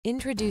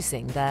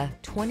Introducing the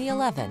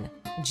 2011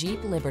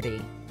 Jeep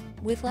Liberty.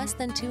 With less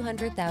than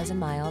 200,000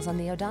 miles on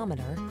the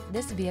odometer,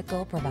 this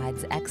vehicle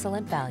provides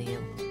excellent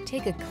value.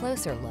 Take a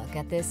closer look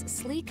at this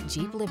sleek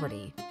Jeep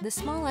Liberty, the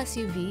small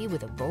SUV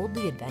with a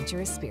boldly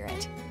adventurous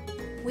spirit.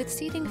 With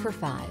seating for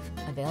 5,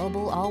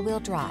 available all-wheel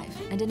drive,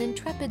 and an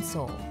intrepid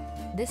soul,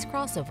 this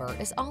crossover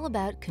is all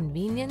about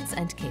convenience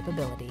and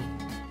capability.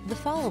 The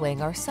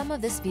following are some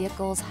of this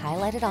vehicle's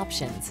highlighted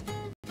options: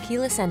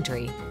 keyless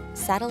entry,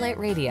 satellite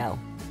radio,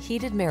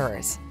 heated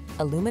mirrors,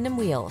 aluminum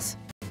wheels,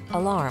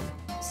 alarm,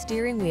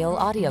 steering wheel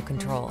audio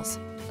controls,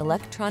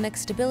 electronic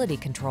stability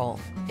control,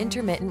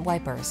 intermittent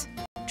wipers,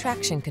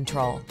 traction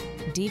control,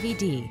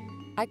 DVD.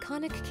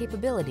 Iconic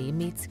capability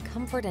meets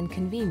comfort and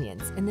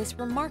convenience in this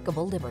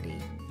remarkable Liberty.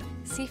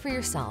 See for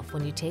yourself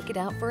when you take it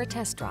out for a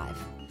test drive.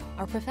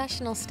 Our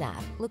professional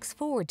staff looks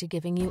forward to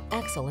giving you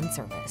excellent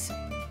service.